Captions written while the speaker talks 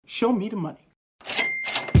Show me the money.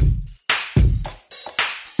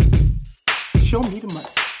 Show me the money.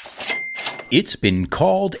 It's been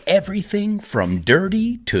called everything from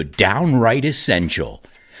dirty to downright essential.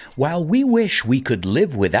 While we wish we could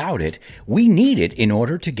live without it, we need it in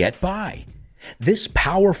order to get by. This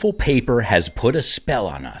powerful paper has put a spell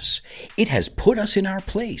on us. It has put us in our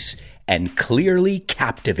place and clearly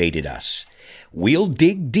captivated us. We'll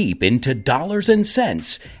dig deep into dollars and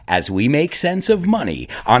cents as we make sense of money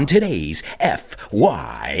on today's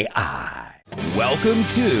FYI. Welcome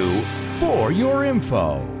to For Your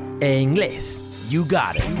Info. En inglés. You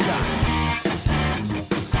got it.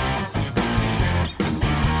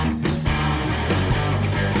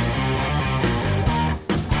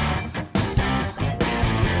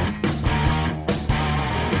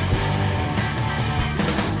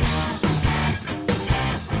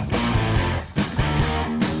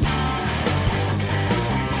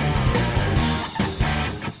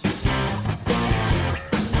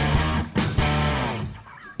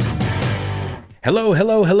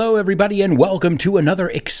 Hello, everybody, and welcome to another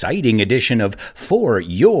exciting edition of For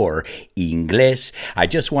Your Inglés. I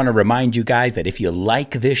just want to remind you guys that if you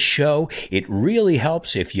like this show, it really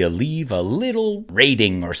helps if you leave a little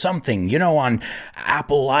rating or something, on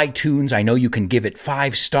Apple iTunes. I know you can give it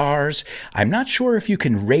 5 stars. I'm not sure if you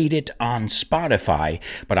can rate it on Spotify,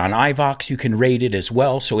 but on iVox you can rate it as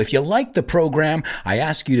well. So if you like the program, I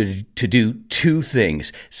ask you to do 2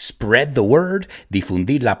 things. Spread the word,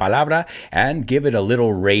 difundir la palabra, and give it a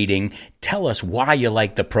little rating. Tell us why you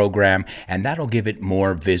like the program, and that'll give it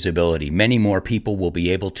more visibility. Many more people will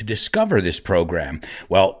be able to discover this program.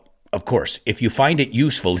 Well, of course, if you find it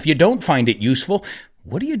useful. If you don't find it useful,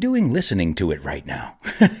 what are you doing listening to it right now?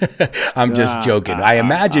 I'm just joking. I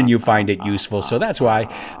imagine you find it useful, so that's why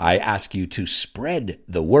I ask you to spread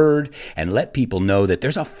the word and let people know that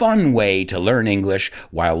there's a fun way to learn English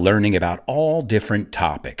while learning about all different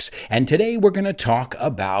topics. And today we're going to talk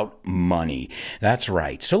about money. That's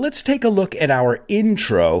right. So let's take a look at our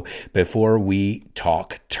intro before we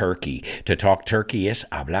talk turkey. To talk turkey es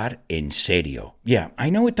hablar en serio. Yeah, I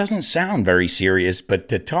know it doesn't sound very serious, but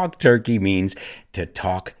to talk turkey means to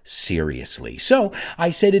talk seriously. So I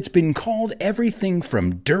said it's been called everything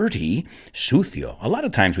from dirty, sucio. A lot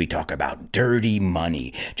of times we talk about dirty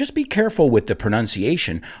money. Just be careful with the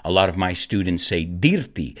pronunciation. A lot of my students say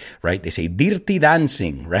dirty, right? They say dirty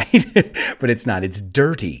dancing, right? But it's not. It's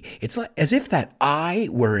dirty. It's like as if that I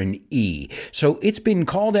were an E. So it's been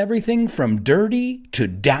called everything from dirty to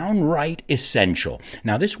downright essential.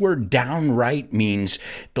 Now this word downright means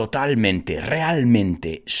totalmente,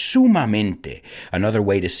 realmente, sumamente. Another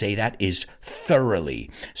way to say that is thoroughly.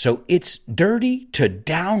 So it's dirty to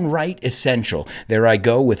downright essential. There I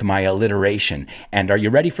go with my alliteration. And are you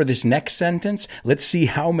ready for this next sentence? Let's see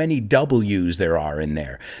how many W's there are in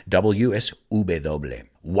there. W es W.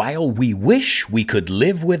 While we wish we could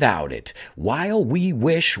live without it. While we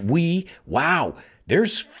wish we, wow,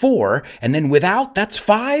 there's 4, and then without, that's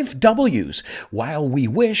 5 W's. While we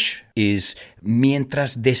wish is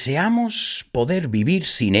mientras deseamos poder vivir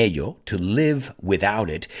sin ello, to live without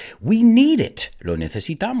it, we need it, lo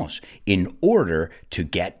necesitamos, in order to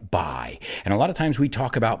get by. And a lot of times we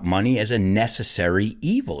talk about money as a necessary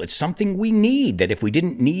evil. It's something we need, that if we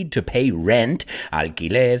didn't need to pay rent,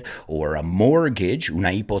 alquiler, or a mortgage, una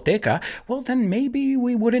hipoteca, well, then maybe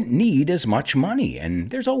we wouldn't need as much money. And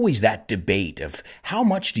there's always that debate of how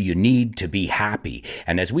much do you need to be happy?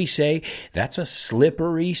 And as we say, that's a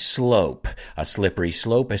slippery slope. A slippery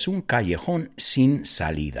slope es un callejón sin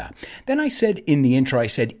salida. Then I said in the intro,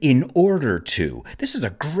 in order to. This is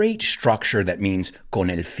a great structure that means con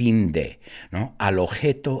el fin de, no? Al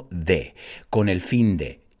objeto de, con el fin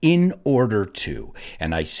de. In order to.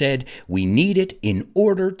 And I said we need it in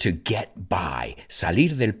order to get by.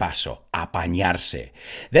 Salir del paso. Apañarse.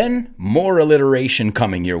 Then more alliteration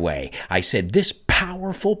coming your way. I said this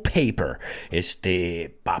powerful paper, este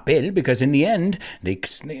papel, because in the end,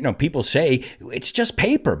 people say it's just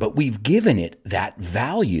paper, but we've given it that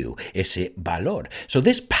value, ese valor. So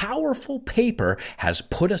this powerful paper has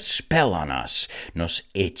put a spell on us. Nos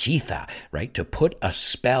hechiza, right? To put a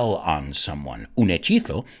spell on someone. Un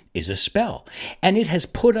hechizo is a spell. And it has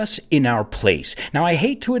put us in our place. Now, I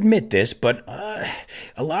hate to admit this, but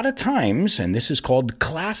a lot of times, and this is called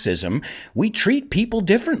classism, we treat people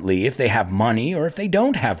differently if they have money or if they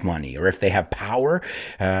don't have money, or if they have power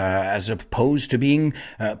as opposed to being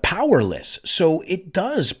powerless. So it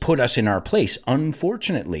does put us in our place,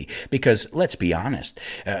 unfortunately, because let's be honest,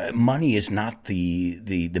 money is not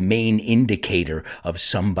the main indicator of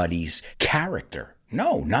somebody's character.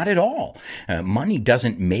 No, not at all. Money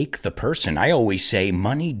doesn't make the person. I always say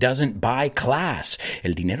money doesn't buy class.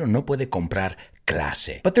 El dinero no puede comprar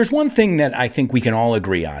clase. But there's one thing that I think we can all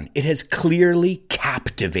agree on. It has clearly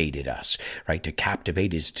captivated us, right? To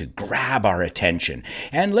captivate is to grab our attention.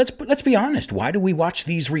 And let's be honest. Why do we watch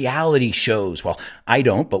these reality shows? Well, I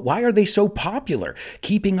don't, but why are they so popular?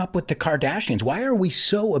 Keeping Up with the Kardashians. Why are we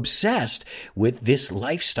so obsessed with this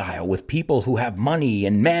lifestyle, with people who have money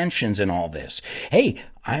and mansions and all this? Hey,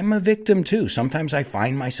 I'm a victim too. Sometimes I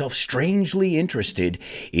find myself strangely interested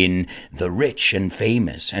in the rich and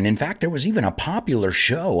famous. And in fact, there was even a popular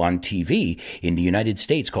show on TV in the United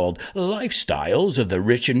States called Lifestyles of the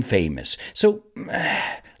Rich and Famous. So,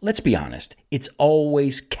 let's be honest, it's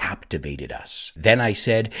always captivated us. Then I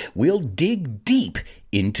said, we'll dig deep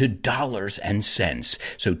into dollars and cents.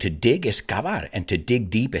 So to dig es cavar, and to dig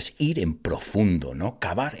deep es ir en profundo, no?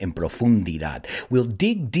 Cavar en profundidad. We'll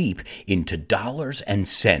dig deep into dollars and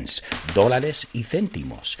cents, dólares y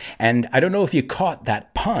céntimos. And I don't know if you caught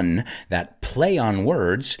that pun, that play on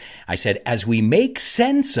words. I said, as we make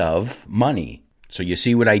sense of money. So you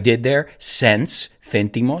see what I did there? Cents,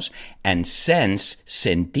 céntimos, and sense,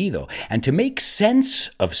 sentido. And to make sense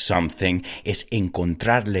of something is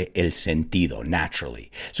encontrarle el sentido,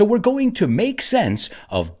 naturally. So we're going to make sense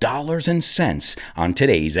of dollars and cents on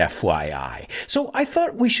today's FYI. So I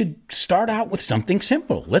thought we should start out with something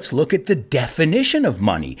simple. Let's look at the definition of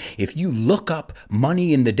money. If you look up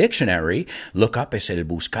money in the dictionary, look up es el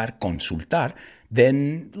buscar, consultar,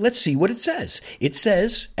 then let's see what it says. It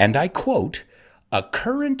says, and I quote, a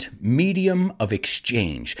current medium of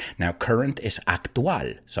exchange. Now, current is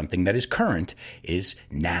actual. Something that is current is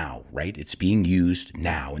now, right? It's being used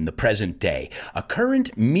now in the present day. A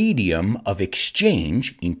current medium of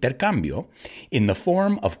exchange, intercambio, in the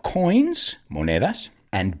form of coins, monedas,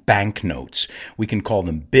 and banknotes. We can call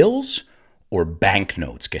them bills or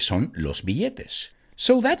banknotes, que son los billetes.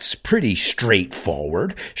 So that's pretty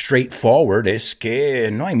straightforward. Straightforward es que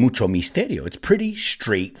no hay mucho misterio. It's pretty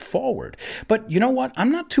straightforward. But you know what?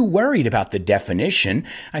 I'm not too worried about the definition.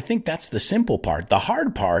 I think that's the simple part. The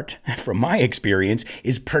hard part, from my experience,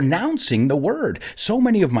 is pronouncing the word. So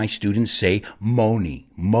many of my students say money,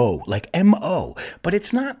 mo, like M-O, but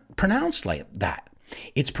it's not pronounced like that.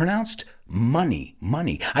 It's pronounced money,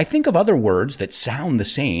 money. I think of other words that sound the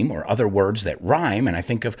same or other words that rhyme, and I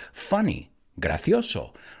think of funny,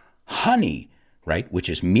 gracioso, honey, right, which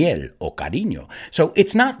is miel o cariño. So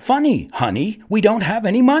it's not funny, honey, we don't have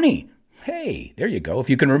any money. Hey, there you go. If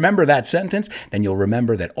you can remember that sentence, then you'll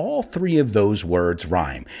remember that all three of those words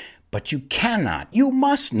rhyme. But you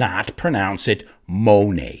must not pronounce it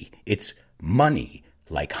money. It's money,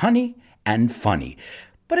 like honey and funny.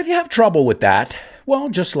 But if you have trouble with that, well,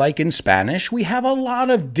 just like in Spanish, we have a lot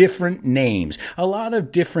of different names, a lot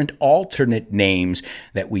of different alternate names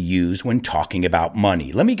that we use when talking about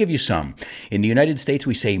money. Let me give you some. In the United States,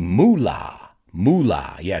 we say moolah.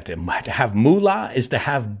 Moolah. Yeah, to have moolah is to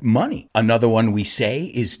have money. Another one we say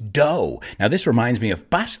is dough. Now, this reminds me of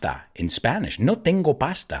pasta in Spanish. No tengo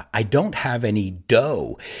pasta. I don't have any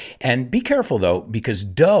dough. And be careful, though, because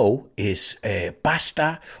dough is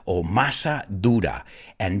pasta o masa dura.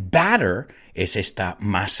 And batter es esta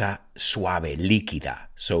masa suave, líquida.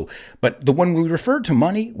 So, but the when we refer to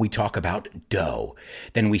money, we talk about dough.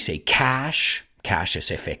 Then we say cash. Cash es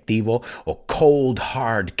efectivo, o cold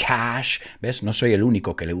hard cash. ¿Ves? No soy el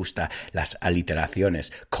único que le gusta las aliteraciones.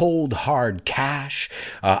 Cold hard cash.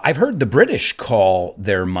 I've heard the British call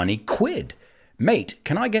their money quid. Mate,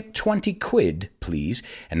 can I get 20 quid, please?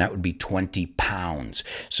 And that would be 20 pounds.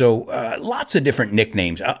 So lots of different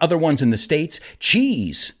nicknames. Other ones in the States,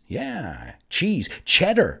 cheese. Yeah, cheese.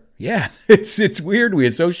 Cheddar. Yeah, it's weird. We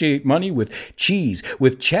associate money with cheese,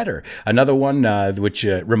 with cheddar. Another one which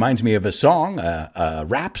reminds me of a song, a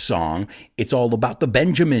rap song. It's all about the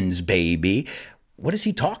Benjamins, baby. What is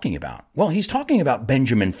he talking about? Well, he's talking about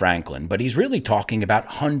Benjamin Franklin, but he's really talking about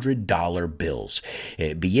 $100 bills,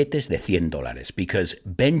 billetes de $100, because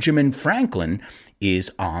Benjamin Franklin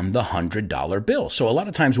is on the $100 bill. So a lot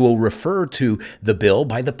of times we'll refer to the bill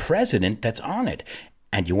by the president that's on it.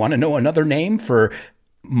 And you want to know another name for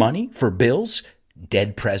money, for bills?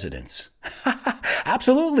 Dead presidents.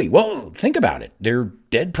 Absolutely. Well, think about it. They're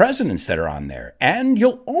dead presidents that are on there. And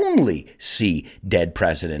you'll only see dead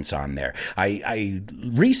presidents on there. I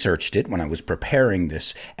researched it when I was preparing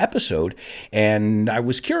this episode, and I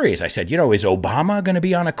was curious. I said, is Obama going to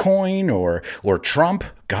be on a coin, or Trump,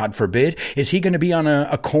 God forbid? Is he going to be on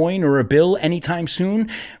a coin or a bill anytime soon?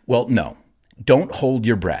 Well, no. Don't hold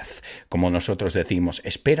your breath. Como nosotros decimos,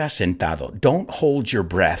 espera sentado. Don't hold your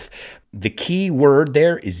breath. The key word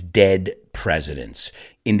there is dead presidents.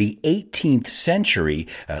 In the 18th century,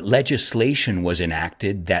 legislation was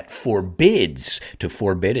enacted that forbids, to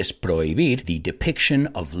forbid is prohibir, the depiction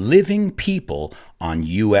of living people on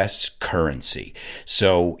U.S. currency.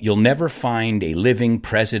 So you'll never find a living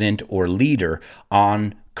president or leader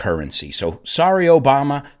on currency. So sorry,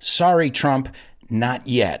 Obama, sorry, Trump, not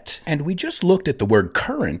yet. And we just looked at the word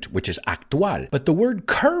current, which is actual, but the word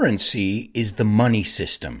currency is the money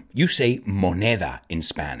system. You say moneda in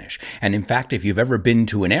Spanish. And in fact, if you've ever been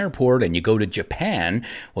to an airport and you go to Japan,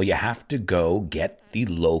 well, you have to go get the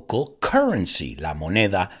local currency, la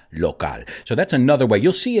moneda local. So that's another way.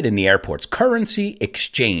 You'll see it in the airports. Currency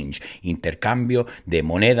exchange, intercambio de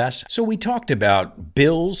monedas. So we talked about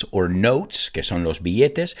bills or notes, que son los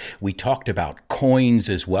billetes. We talked about coins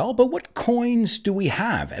as well. But what coins do we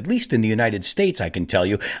have? At least in the United States, I can tell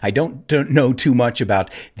you. I don't know too much about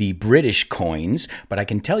the British coins, but I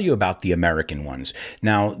can tell you about the American ones.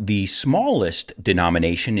 Now, the smallest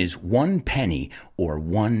denomination is 1 penny or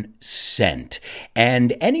 1 cent.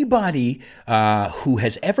 And anybody who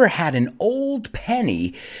has ever had an old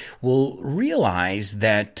penny will realize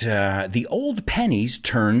that the old pennies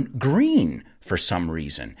turn green for some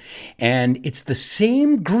reason. And it's the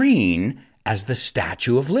same green as the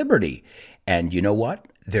Statue of Liberty. And you know what?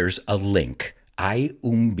 There's a link. Hay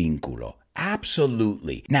un vínculo.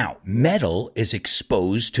 Absolutely. Now, metal is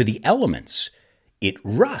exposed to the elements. It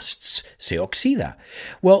rusts, se oxida.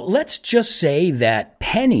 Well, let's just say that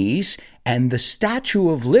pennies and the Statue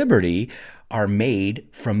of Liberty are made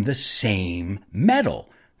from the same metal.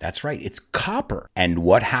 That's right, it's copper. And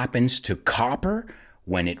what happens to copper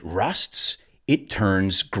when it rusts? It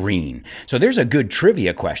turns green. So there's a good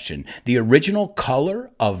trivia question. The original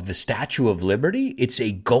color of the Statue of Liberty, it's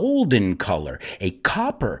a golden color, a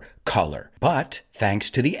copper color. But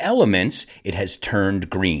thanks to the elements, it has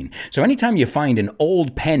turned green. So anytime you find an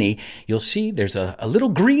old penny, you'll see there's a little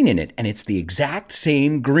green in it, and it's the exact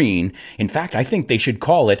same green. In fact, I think they should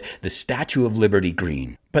call it the Statue of Liberty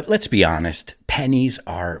green. But let's be honest, pennies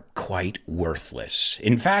are quite worthless.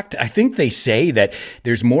 In fact, I think they say that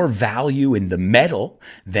there's more value in the metal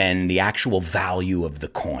than the actual value of the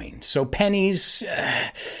coin. So pennies,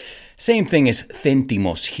 same thing as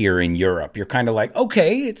centimos here in Europe. You're kind of like,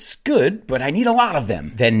 okay, it's good, but I need a lot of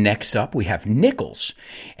them. Then next up, we have nickels.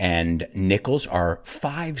 And nickels are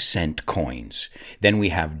 5-cent coins. Then we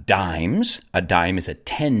have dimes. A dime is a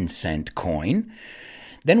 10-cent coin.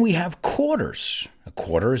 Then we have quarters. A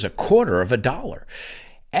quarter is a quarter of a dollar.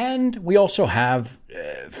 And we also have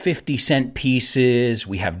 50-cent pieces,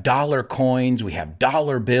 we have dollar coins, we have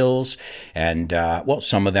dollar bills, and,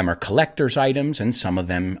 some of them are collector's items and some of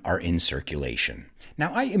them are in circulation.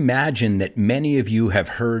 Now, I imagine that many of you have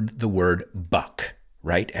heard the word buck,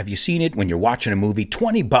 right? Have you seen it when you're watching a movie?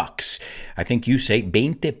 $20. I think you say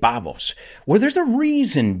 20 pavos. Well, there's a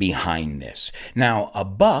reason behind this. Now, a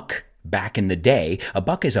buck, back in the day, a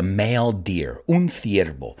buck is a male deer, un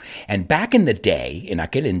ciervo. And back in the day, en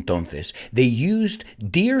aquel entonces, they used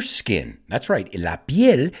deer skin, that's right, la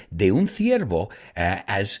piel de un ciervo,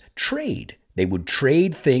 as trade. They would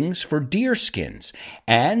trade things for deer skins.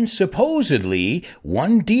 And supposedly,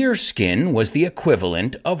 one deer skin was the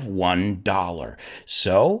equivalent of $1.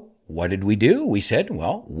 So, what did we do? We said,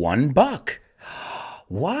 well, $1.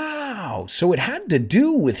 Wow, so it had to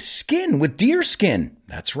do with skin, with deer skin.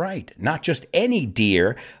 That's right, not just any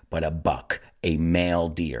deer, but a buck, a male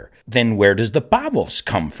deer. Then where does the pavos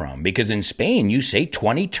come from? Because in Spain, you say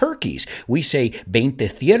 20 turkeys. We say 20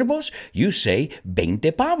 ciervos, you say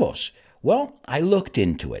 20 pavos. Well, I looked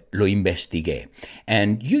into it, lo investigué,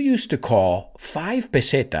 and you used to call 5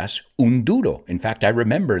 pesetas un duro. In fact, I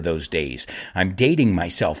remember those days. I'm dating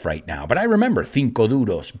myself right now, but I remember 5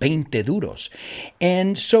 duros, 20 duros.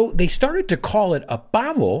 And so they started to call it a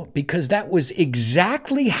pavo because that was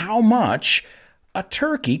exactly how much a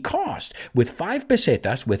turkey cost. With 5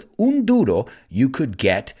 pesetas, with un duro, you could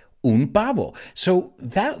get un pavo. So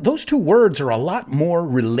those two words are a lot more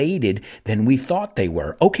related than we thought they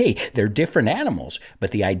were. Okay, they're different animals,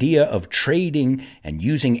 but the idea of trading and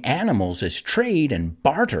using animals as trade and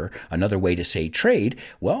barter, another way to say trade,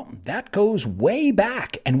 well, that goes way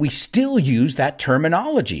back, and we still use that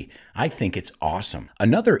terminology. I think it's awesome.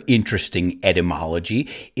 Another interesting etymology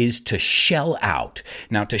is to shell out.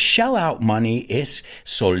 Now, to shell out money is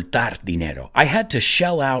soltar dinero. I had to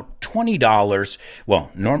shell out $20. Well,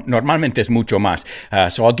 normalmente es mucho más.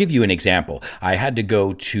 So I'll give you an example. I had to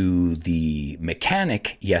go to the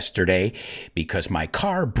mechanic yesterday because my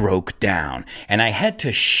car broke down, and I had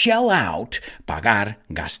to shell out, pagar,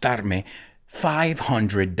 gastarme,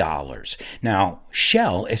 $500. Now,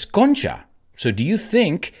 shell es concha. So do you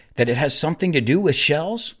think that it has something to do with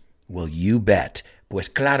shells? Well, you bet. Pues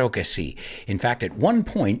claro que sí. In fact, at one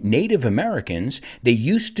point, Native Americans, they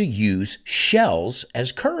used to use shells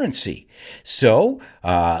as currency. So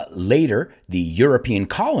later, the European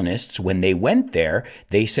colonists, when they went there,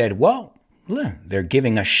 they said, well, they're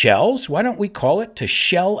giving us shells. Why don't we call it to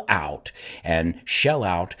shell out? And shell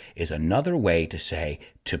out is another way to say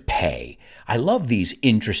to pay. I love these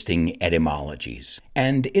interesting etymologies.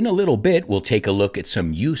 And in a little bit, we'll take a look at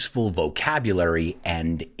some useful vocabulary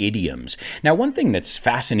and idioms. Now, one thing that's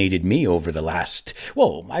fascinated me over the last,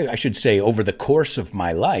 I should say over the course of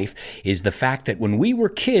my life, is the fact that when we were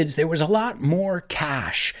kids, there was a lot more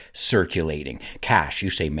cash circulating. Cash,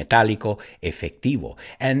 you say metálico, efectivo.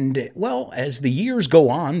 And, as the years go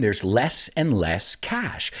on, there's less and less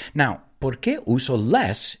cash. Now, ¿por qué uso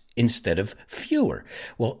less instead of fewer?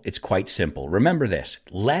 Well, it's quite simple. Remember this.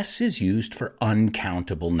 Less is used for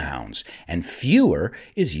uncountable nouns, and fewer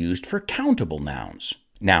is used for countable nouns.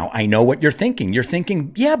 Now, I know what you're thinking. You're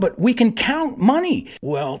thinking, yeah, but we can count money.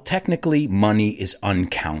 Well, technically, money is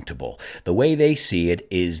uncountable. The way they see it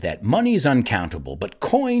is that money is uncountable, but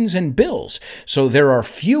coins and bills. So there are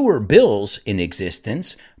fewer bills in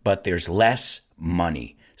existence, but there's less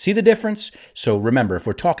money. See the difference? So remember, if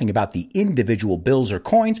we're talking about the individual bills or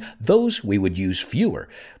coins, those we would use fewer.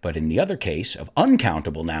 But in the other case of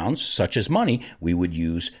uncountable nouns, such as money, we would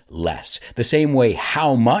use less. The same way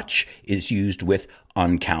how much is used with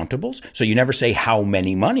uncountables. So you never say how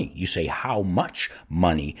many money. You say how much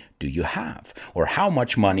money do you have? Or how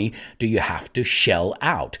much money do you have to shell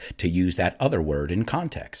out, to use that other word in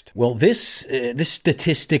context? Well, this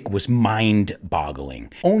statistic was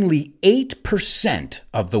mind-boggling. Only 8%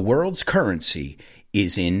 of the world's currency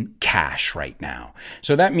is in cash right now.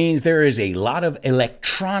 So that means there is a lot of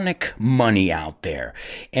electronic money out there.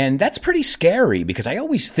 And that's pretty scary because I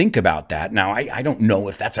always think about that. Now, I don't know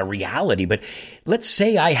if that's a reality, but let's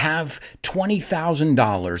say I have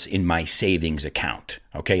 $20,000 in my savings account.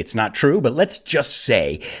 Okay, it's not true, but let's just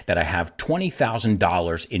say that I have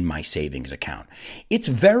 $20,000 in my savings account. It's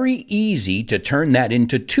very easy to turn that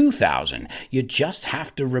into $2,000. You just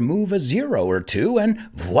have to remove a zero or two and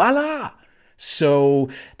voila! So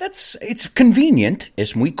it's convenient.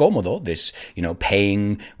 Es muy cómodo, this,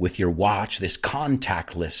 paying with your watch, this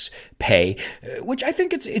contactless pay, which I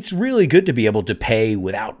think it's really good to be able to pay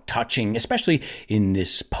without touching, especially in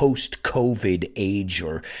this post-COVID age,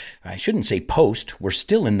 or I shouldn't say post, we're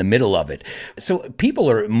still in the middle of it. So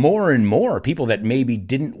people are more and more people that maybe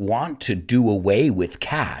didn't want to do away with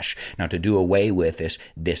cash. Now, to do away with this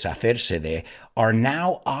deshacerse de are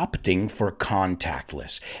now opting for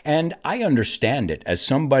contactless. And I understand it as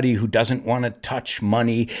somebody who doesn't want to touch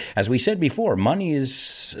money. As we said before, money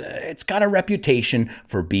it's got a reputation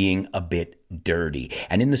for being a bit dirty.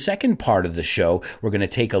 And in the second part of the show, we're going to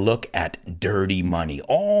take a look at dirty money,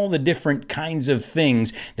 all the different kinds of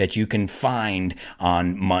things that you can find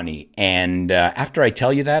on money. And after I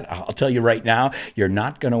tell you that, I'll tell you right now, you're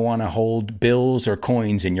not going to want to hold bills or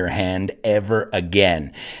coins in your hand ever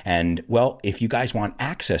again. And if you guys want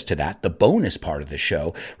access to that, the bonus part of the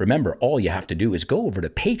show, remember, all you have to do is go over to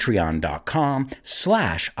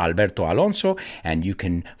patreon.com/Alberto Alonso, and you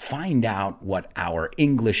can find out what our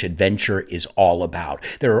English adventure is all about.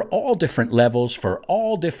 There are all different levels for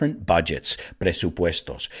all different budgets,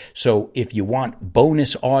 presupuestos. So if you want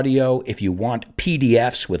bonus audio, if you want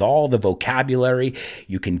PDFs with all the vocabulary,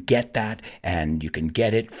 you can get that, and you can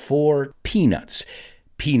get it for peanuts.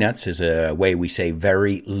 Peanuts is a way we say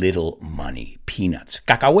very little money. Peanuts.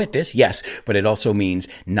 Cacahuetes, yes, but it also means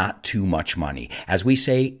not too much money. As we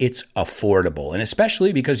say, it's affordable, and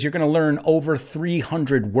especially because you're going to learn over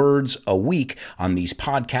 300 words a week on these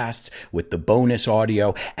podcasts with the bonus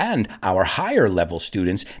audio, and our higher level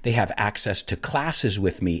students, they have access to classes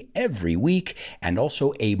with me every week and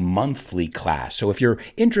also a monthly class. So if you're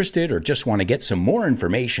interested or just want to get some more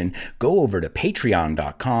information, go over to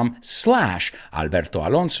patreon.com/Alberto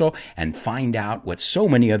Alonso and find out what so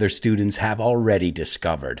many other students have already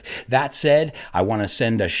discovered. That said, I want to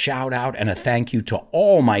send a shout out and a thank you to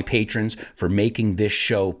all my patrons for making this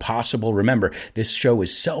show possible. Remember, this show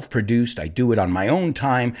is self-produced. I do it on my own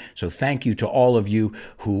time. So thank you to all of you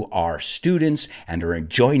who are students and are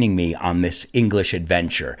joining me on this English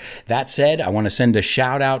adventure. That said, I want to send a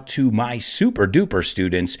shout out to my super duper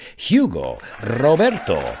students, Hugo,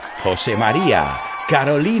 Roberto, Jose Maria,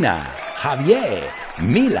 Carolina, Javier,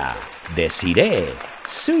 Mila, Desiree,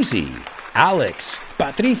 Susie, Alex,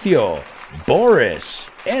 Patricio, Boris,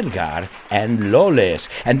 Edgar, and Loles.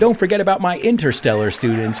 And don't forget about my interstellar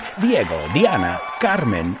students, Diego, Diana,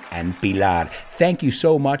 Carmen, and Pilar. Thank you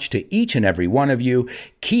so much to each and every one of you.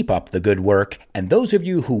 Keep up the good work. And those of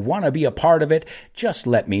you who want to be a part of it, just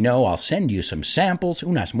let me know. I'll send you some samples,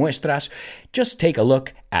 unas muestras. Just take a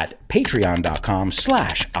look at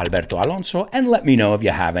patreon.com/Alberto Alonso and let me know if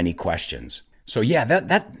you have any questions. So yeah,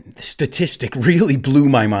 that statistic really blew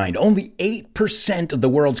my mind. Only 8% of the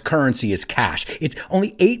world's currency is cash. It's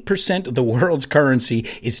only 8% of the world's currency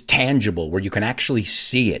is tangible, where you can actually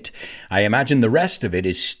see it. I imagine the rest of it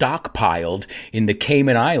is stockpiled in the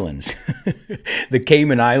Cayman Islands. The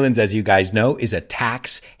Cayman Islands, as you guys know, is a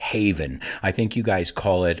tax haven. I think you guys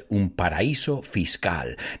call it un paraíso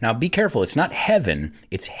fiscal. Now be careful, it's not heaven,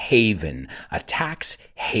 it's haven, a tax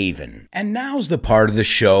haven. And now's the part of the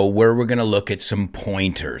show where we're going to look at some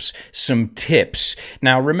pointers, some tips.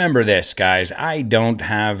 Now remember this, guys, I don't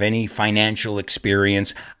have any financial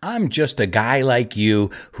experience. I'm just a guy like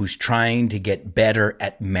you who's trying to get better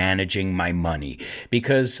at managing my money.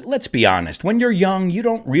 Because let's be honest, when you're young, you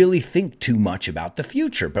don't really think too much about the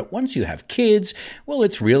future. But once you have kids, well,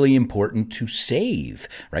 it's really important to save,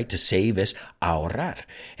 right? To save is ahorrar.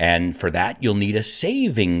 And for that, you'll need a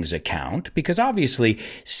savings account, because obviously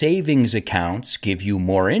savings accounts give you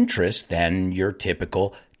more interest than your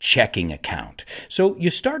typical checking account. So you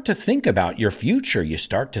start to think about your future. You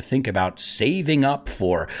start to think about saving up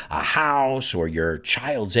for a house or your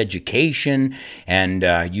child's education. And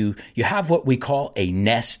you have what we call a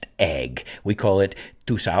nest egg. We call it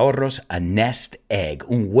tus ahorros, a nest egg,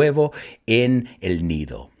 un huevo en el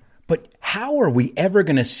nido. But how are we ever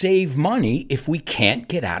going to save money if we can't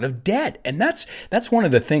get out of debt? And that's one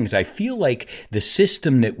of the things. I feel like the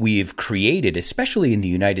system that we've created, especially in the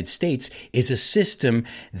United States, is a system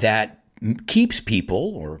that keeps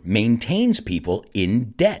people or maintains people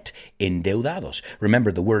in debt, endeudados.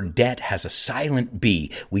 Remember, the word debt has a silent B.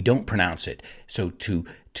 We don't pronounce it. So to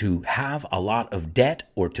have a lot of debt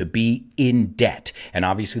or to be in debt. And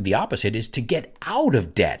obviously the opposite is to get out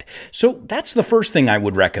of debt. So that's the first thing I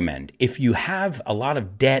would recommend. If you have a lot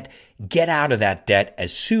of debt, get out of that debt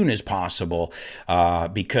as soon as possible,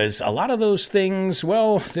 because a lot of those things,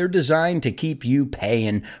 well, they're designed to keep you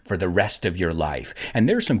paying for the rest of your life. And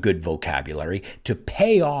there's some good vocabulary. To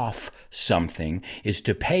pay off something is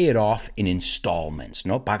to pay it off in installments,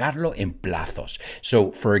 no? Pagarlo en plazos.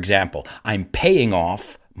 So, for example, I'm paying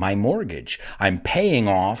off my mortgage. I'm paying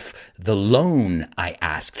off the loan I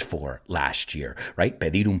asked for last year, right?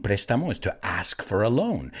 Pedir un préstamo is to ask for a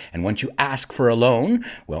loan. And once you ask for a loan,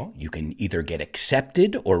 well, you can either get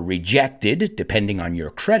accepted or rejected depending on your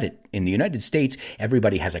credit. In the United States,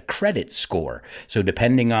 everybody has a credit score. So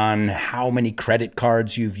depending on how many credit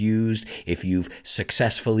cards you've used, if you've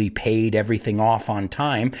successfully paid everything off on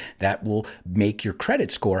time, that will make your credit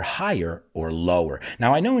score higher or lower.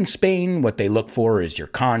 Now, I know in Spain, what they look for is your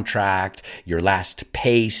contract, your last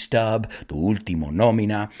pay stub, tu último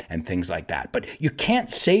nómina, and things like that. But you can't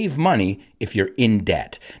save money if you're in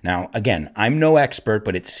debt. Now, again, I'm no expert,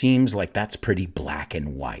 but it seems like that's pretty black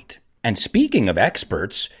and white. And speaking of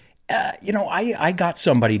experts, I got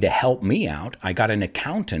somebody to help me out. I got an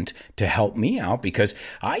accountant to help me out because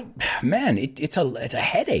it's a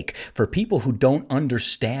headache for people who don't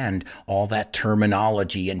understand all that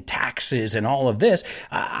terminology and taxes and all of this.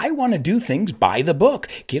 I want to do things by the book.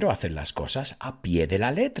 Quiero hacer las cosas a pie de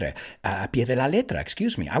la letra. I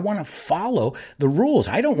want to follow the rules.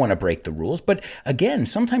 I don't want to break the rules. But again,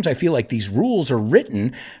 sometimes I feel like these rules are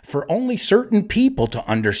written for only certain people to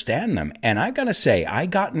understand them. And I got to say, I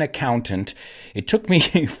got an accountant. It took me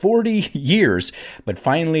 40 years, but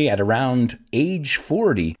finally at around age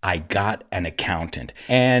 40, I got an accountant.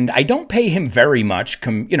 And I don't pay him very much.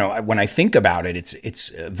 When I think about it,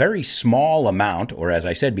 it's a very small amount, or as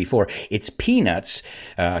I said before, it's peanuts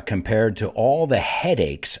compared to all the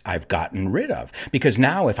headaches I've gotten rid of. Because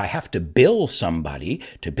now if I have to bill somebody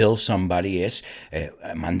is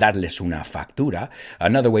mandarles una factura.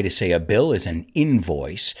 Another way to say a bill is an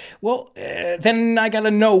invoice. Well, then I got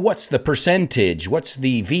to know what's the percentage, what's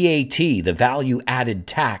the VAT, the value added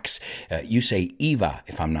tax. You say IVA,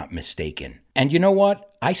 if I'm not mistaken. And you know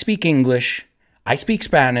what? I speak English, I speak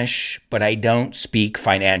Spanish, but I don't speak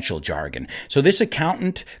financial jargon. So this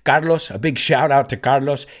accountant, Carlos, a big shout out to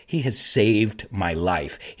Carlos, he has saved my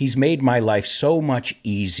life. He's made my life so much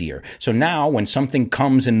easier. So now when something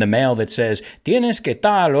comes in the mail that says, tienes que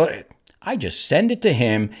tal, I just send it to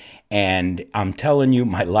him And I'm telling you,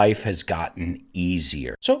 my life has gotten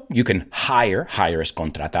easier. So you can hire es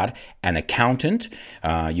contratar, an accountant.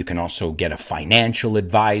 You can also get a financial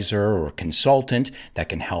advisor or consultant that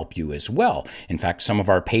can help you as well. In fact, some of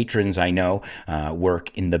our patrons I know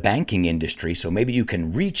work in the banking industry, so maybe you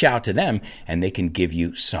can reach out to them and they can give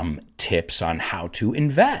you some tips on how to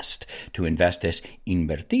invest. To invest is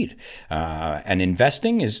invertir. And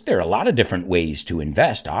investing there are a lot of different ways to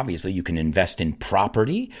invest. Obviously, you can invest in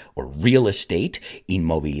property or real estate,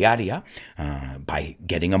 inmobiliaria, by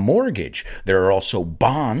getting a mortgage. There are also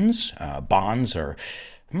bonds.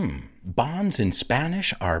 Bonds in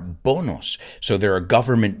Spanish are bonos. So there are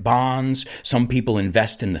government bonds. Some people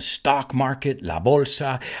invest in the stock market, la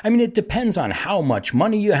bolsa. I mean, it depends on how much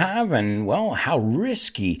money you have and, well, how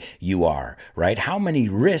risky you are, right? How many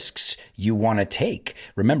risks you want to take.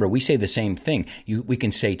 Remember, we say the same thing. We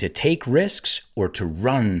can say to take risks or to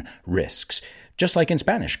run risks. Just like in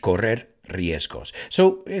Spanish, correr riesgos.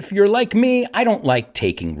 So if you're like me, I don't like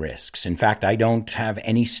taking risks. In fact, I don't have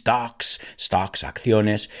any stocks,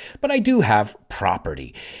 acciones, but I do have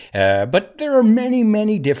property. But there are many,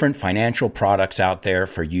 many different financial products out there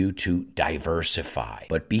for you to diversify.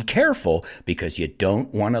 But be careful because you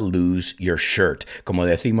don't want to lose your shirt. Como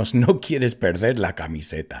decimos, no quieres perder la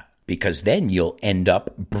camiseta. Because then you'll end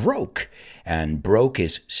up broke. And broke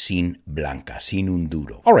is sin blanca, sin un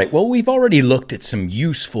duro. All right, well, we've already looked at some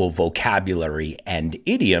useful vocabulary and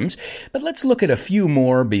idioms, but let's look at a few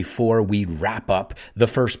more before we wrap up the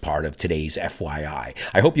first part of today's FYI.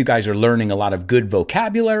 I hope you guys are learning a lot of good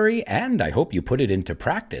vocabulary, and I hope you put it into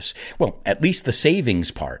practice. Well, at least the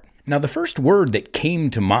savings part. Now, the first word that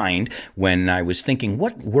came to mind when I was thinking,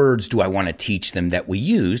 what words do I want to teach them that we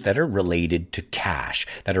use that are related to cash,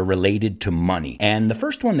 that are related to money? And the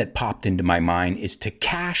first one that popped into my mind is to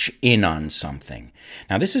cash in on something.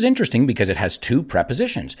 Now, this is interesting because it has two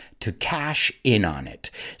prepositions, to cash in on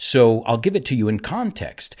it. So I'll give it to you in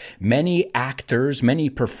context. Many actors, many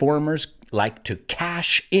performers like to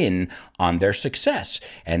cash in on their success,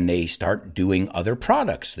 and they start doing other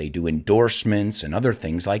products. They do endorsements and other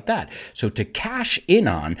things like that. So to cash in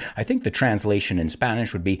on, I think the translation in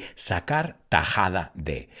Spanish would be sacar tajada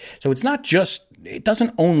de. So it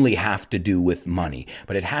doesn't only have to do with money,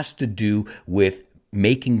 but it has to do with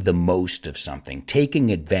making the most of something, taking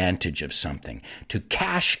advantage of something, to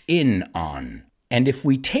cash in on. And if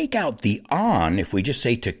we take out the on, if we just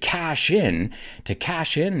say to cash in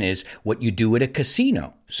is what you do at a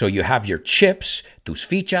casino. So you have your chips, tus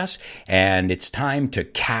fichas, and it's time to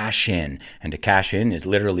cash in. And to cash in is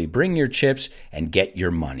literally bring your chips and get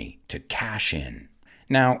your money, to cash in.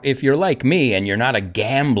 Now, if you're like me and you're not a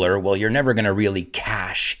gambler, well, you're never going to really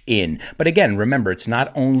cash in. But again, remember, it's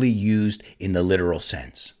not only used in the literal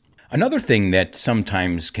sense. Another thing that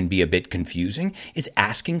sometimes can be a bit confusing is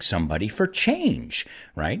asking somebody for change,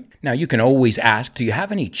 right? Now, you can always ask, do you have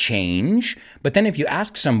any change? But then if you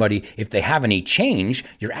ask somebody if they have any change,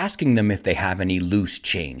 you're asking them if they have any loose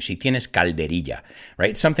change. Si tienes calderilla,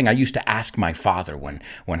 right? It's something I used to ask my father when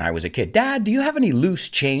I was a kid. Dad, do you have any loose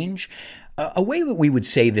change? A way that we would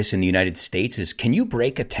say this in the United States is, can you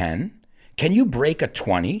break a 10? Can you break a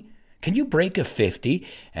 20? Can you break a 50?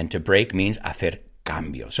 And to break means hacer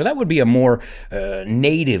cambio. So that would be a more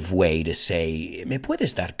native way to say, ¿me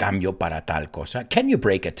puedes dar cambio para tal cosa? Can you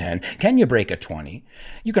break a 10? Can you break a 20?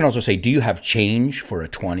 You can also say, do you have change for a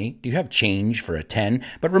 20? Do you have change for a 10?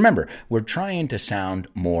 But remember, we're trying to sound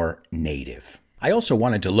more native. I also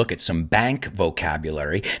wanted to look at some bank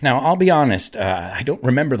vocabulary. Now, I'll be honest, I don't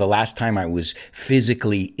remember the last time I was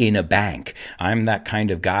physically in a bank. I'm that kind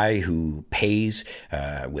of guy who pays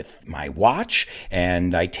with my watch,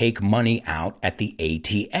 and I take money out at the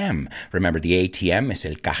ATM. Remember, the ATM is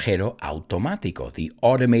el cajero automático, the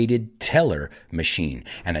automated teller machine.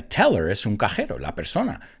 And a teller es un cajero, la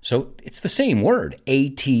persona. So it's the same word,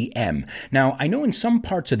 ATM. Now, I know in some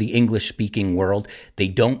parts of the English-speaking world, they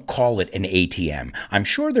don't call it an ATM. I'm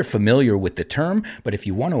sure they're familiar with the term, but if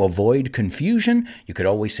you want to avoid confusion, you could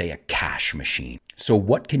always say a cash machine. So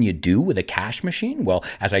what can you do with a cash machine? Well,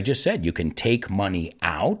 as I just said, you can take money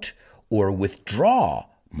out or withdraw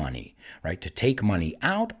money, right? To take money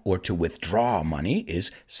out or to withdraw money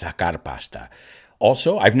is sacar pasta.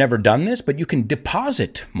 Also, I've never done this, but you can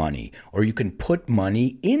deposit money or you can put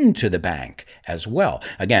money into the bank as well.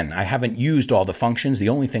 Again, I haven't used all the functions. The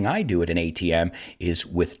only thing I do at an ATM is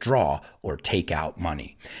withdraw or take out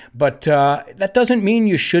money. But that doesn't mean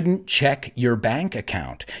you shouldn't check your bank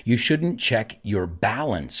account. You shouldn't check your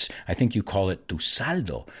balance. I think you call it tu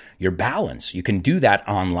saldo, your balance. You can do that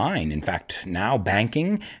online. In fact, now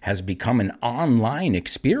banking has become an online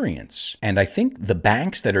experience. And I think the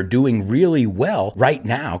banks that are doing really well well, right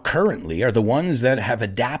now, currently, are the ones that have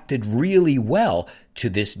adapted really well to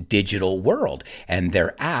this digital world, and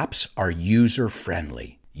their apps are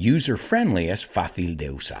user-friendly. User-friendly es fácil de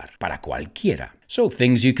usar para cualquiera. So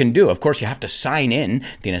things you can do. Of course, you have to sign in.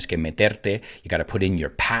 Tienes que meterte. You got to put in your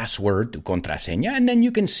password, tu contraseña, and then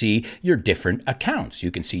you can see your different accounts.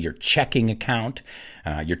 You can see your checking account.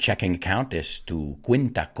 Your checking account is tu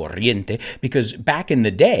cuenta corriente, because back in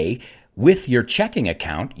the day, with your checking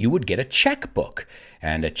account, you would get a checkbook.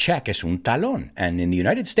 And a check es un talón. And in the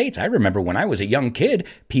United States, I remember when I was a young kid,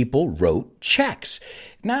 people wrote checks.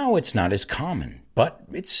 Now it's not as common, but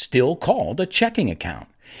it's still called a checking account.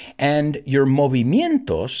 And your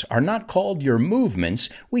movimientos are not called your movements,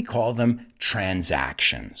 we call them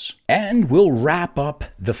transactions. And we'll wrap up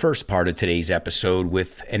the first part of today's episode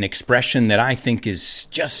with an expression that I think is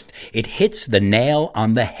just, it hits the nail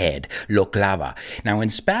on the head, lo clava. Now in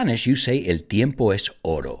Spanish, you say el tiempo es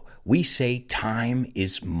oro. We say time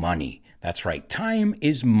is money. That's right, time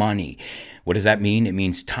is money. What does that mean? It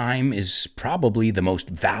means time is probably the most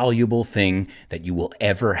valuable thing that you will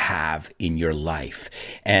ever have in your life.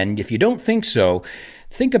 And if you don't think so,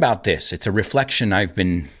 think about this. It's a reflection I've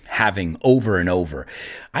been having over and over.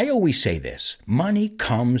 I always say this: money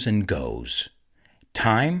comes and goes.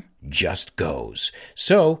 Time just goes.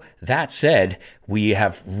 So, that said, we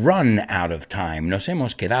have run out of time. Nos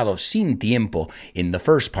hemos quedado sin tiempo in the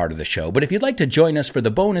first part of the show. But if you'd like to join us for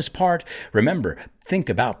the bonus part, remember, think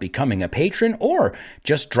about becoming a patron, or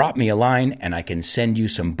just drop me a line and I can send you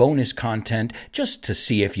some bonus content just to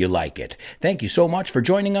see if you like it. Thank you so much for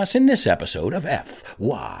joining us in this episode of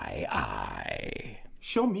FYI.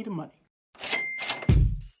 Show me the money.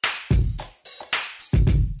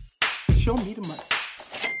 Show me the money.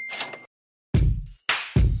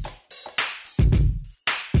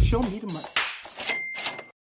 Show me the money.